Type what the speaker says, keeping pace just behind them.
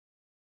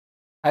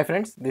Hi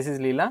friends, this is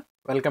Leela.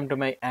 Welcome to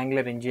my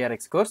Angular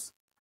Ngrx course.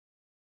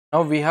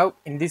 Now we have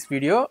in this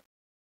video,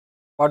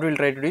 what we'll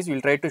try to do is we'll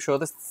try to show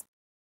the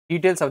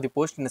details of the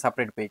post in a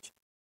separate page.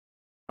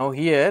 Now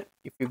here,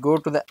 if you go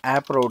to the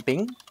app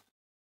routing,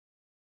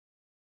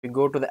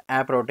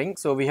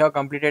 so we have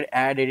completed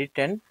add, edit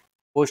and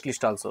post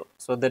list also.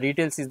 So the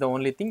details is the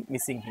only thing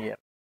missing here.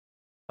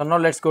 So now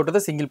let's go to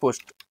the single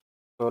post.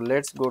 So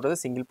let's go to the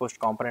single post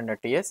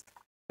component.ts.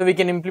 So we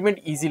can implement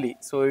easily.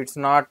 So it's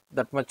not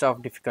that much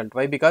of difficult.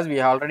 Why? Because we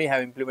already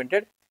have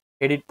implemented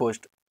edit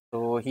post.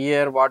 So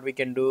here what we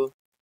can do,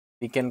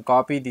 we can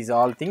copy these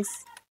all things,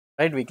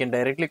 right? We can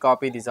directly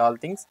copy these all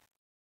things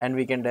and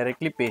we can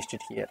directly paste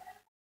it here.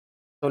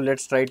 So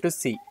let's try to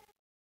see.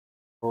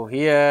 So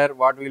here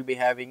what we'll be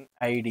having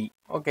id.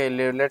 Okay,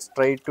 let's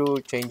try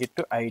to change it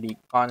to id,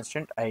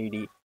 constant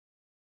id.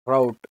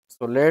 Route.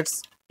 So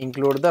let's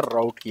include the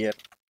route here,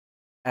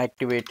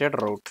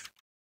 activated route.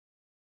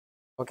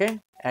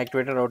 Okay,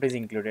 activated route is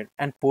included,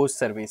 and post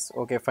service.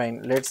 Okay,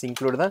 fine, let's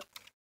include the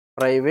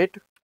private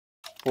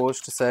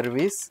post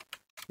service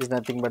is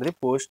nothing but the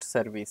post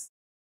service.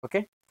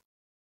 Okay,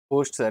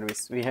 post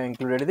service, we have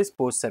included this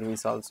post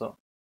service also.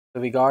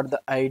 So we got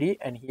the id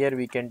and here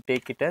we can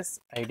take it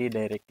as id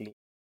directly.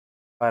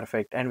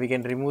 Perfect, and we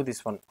can remove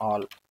this one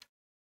all.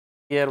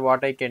 Here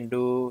what I can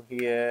do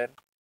here,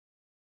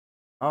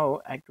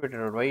 now activated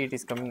route, why it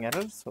is coming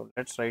error? So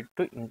let's try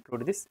to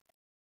include this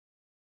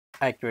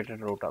activated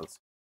route also.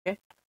 Okay,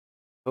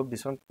 hope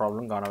this one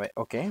problem gone away.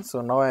 Okay,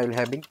 so now I will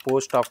having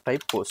post of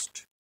type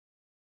post,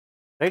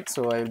 right?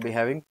 So I will be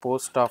having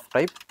post of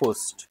type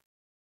post.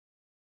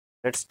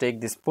 Let's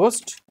take this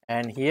post,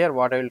 and here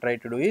what I will try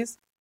to do is,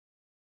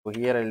 so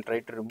here I will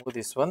try to remove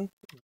this one.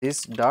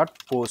 This dot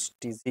post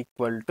is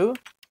equal to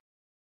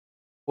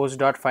post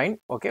dot find.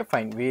 Okay,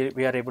 fine,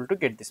 we are able to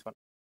get this one.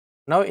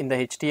 Now in the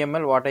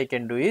HTML what I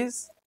can do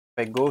is,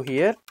 if I go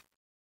here,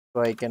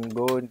 so I can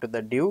go into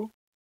the div,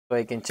 so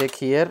I can check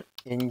here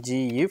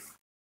ngIf,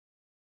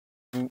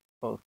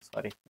 oh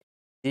sorry,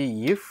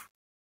 ngIf,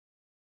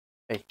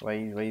 hey, why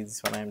is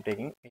this one I am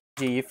taking,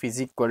 ngIf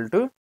is equal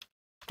to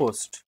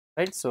post,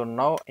 right? So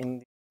now in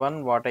this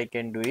one what I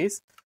can do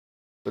is,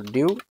 so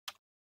div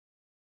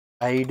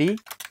id,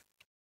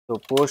 so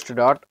post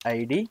dot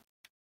id.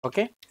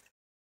 Okay,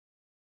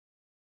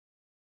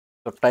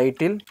 so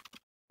title,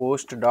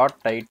 post dot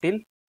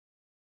title.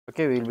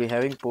 Okay, we will be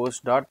having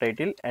post dot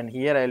title, and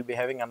here I will be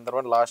having another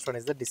one, last one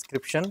is the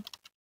description,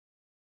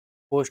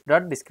 post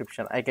dot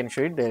description. I can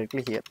show it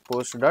directly here,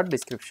 post dot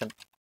description,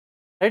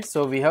 right?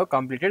 So we have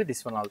completed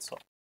this one also.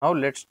 Now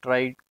let's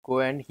try go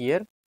and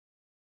here,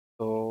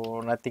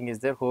 so nothing is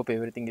there, hope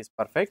everything is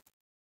perfect.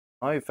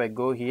 Now if I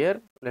go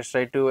here, let's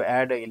try to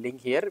add a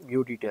link here,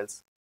 view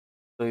details.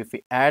 So if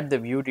we add the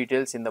view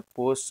details in the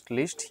post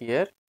list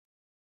here,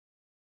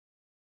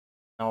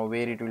 now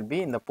where it will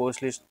be in the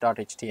post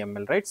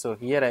list.html, right? So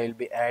here I will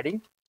be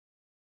adding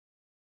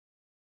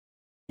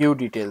view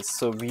details.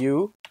 So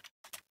view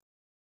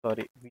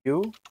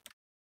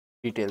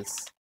details.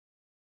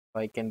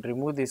 So I can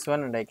remove this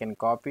one and I can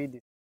copy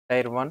this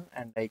entire one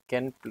and I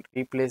can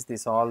replace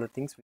this all the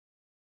things.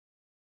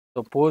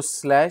 So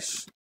post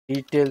slash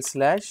detail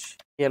slash,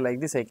 here like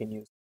this I can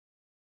use.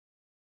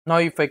 Now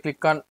if I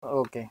click on,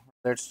 okay,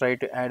 let's try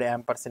to add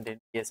ampersand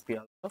in PSP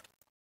also.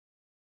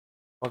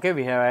 Okay,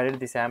 we have added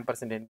this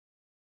ampersand in.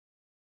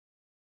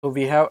 So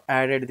we have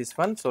added this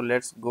one. So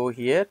let's go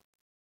here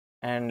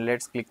and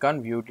let's click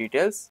on view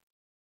details.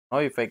 Now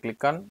if I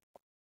click on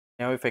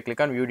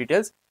view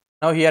details,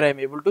 now here I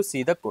am able to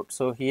see the code.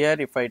 So here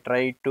if I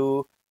try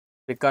to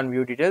click on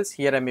view details,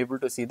 here I am able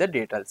to see the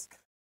details.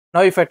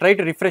 Now if I try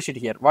to refresh it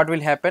here, what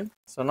will happen?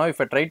 So now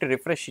if I try to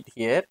refresh it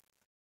here,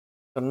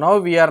 so now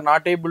we are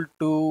not able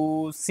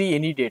to see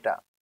any data,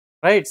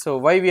 right? So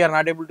why we are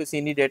not able to see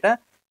any data?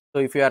 So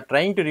if you are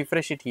trying to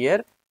refresh it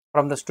here,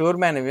 from the store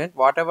management,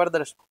 whatever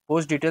the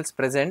post details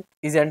present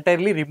is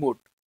entirely removed.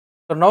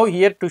 So now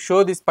here to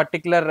show this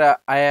particular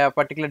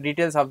particular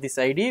details of this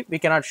ID, we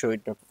cannot show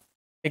it.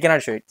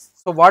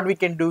 So what we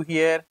can do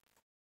here?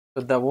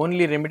 So the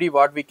only remedy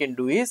what we can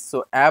do is,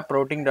 so app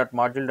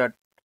routing.module.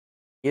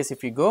 Yes,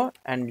 if you go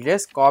and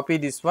just copy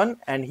this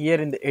one, and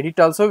here in the edit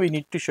also we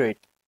need to show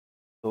it.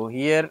 So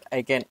here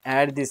I can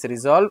add this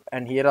resolve,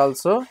 and here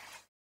also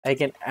I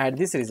can add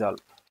this resolve.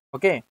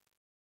 Okay,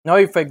 now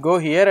if I go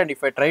here and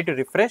if I try to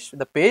refresh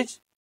the page,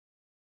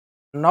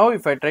 now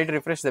if I try to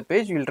refresh the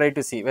page, we will try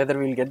to see whether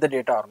we will get the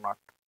data or not.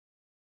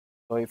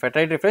 So if I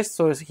try to refresh,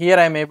 so here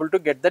I am able to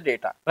get the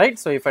data, right?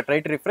 So if I try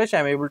to refresh, I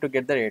am able to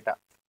get the data.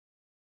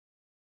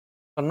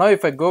 So now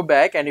if I go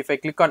back and if I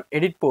click on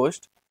edit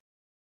post,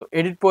 so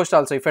edit post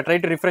also, if I try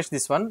to refresh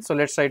this one, so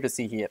let's try to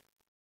see here.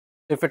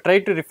 So if I try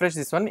to refresh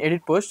this one,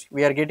 edit post,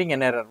 we are getting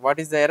an error. What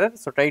is the error?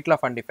 So title of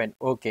undefined.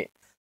 Okay,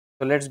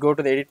 so let's go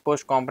to the edit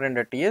post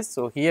component.ts.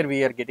 So here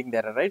we are getting the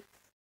error, right?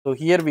 So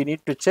here we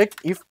need to check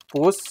if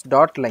post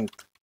dot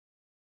length.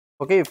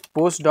 Okay, if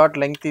post dot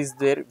length is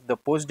there, the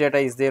post data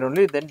is there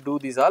only, then do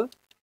these all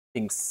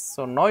things.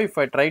 So now if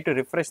I try to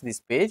refresh this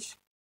page,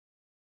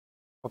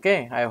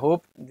 okay, I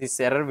hope this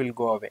error will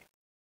go away.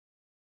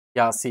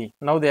 Yeah, see,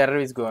 now the error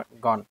is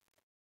gone.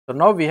 So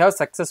now we have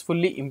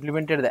successfully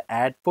implemented the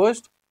add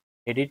post,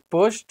 edit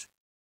post,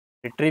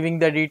 retrieving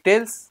the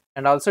details,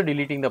 and also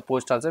deleting the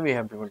post also we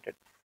have implemented.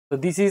 So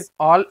this is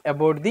all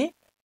about the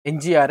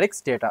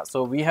Ngrx data.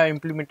 So we have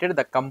implemented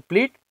the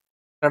complete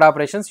CRUD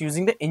operations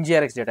using the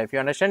Ngrx data. If you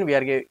understand, we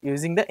are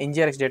using the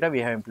Ngrx data we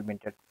have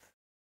implemented.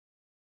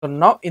 So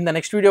now in the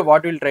next video,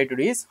 what we will try to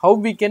do is how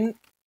we can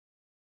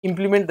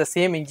implement the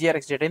same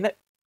Ngrx data in the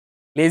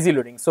lazy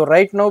loading. So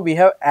right now we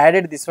have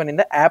added this one in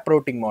the app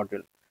routing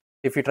module.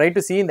 If you try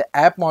to see in the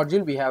app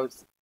module, we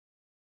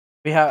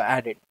have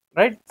added,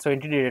 right? So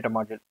entity data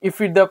module. If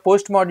the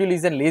post module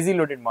is a lazy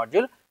loaded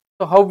module,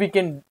 so how we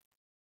can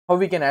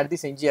add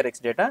this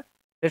Ngrx data?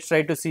 Let's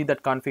try to see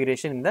that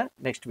configuration in the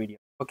next video.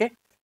 Okay.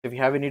 If you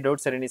have any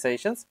doubts or any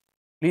suggestions,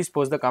 please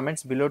post the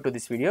comments below to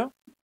this video.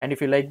 And if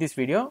you like this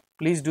video,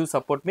 please do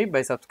support me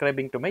by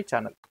subscribing to my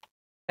channel.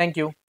 Thank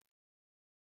you.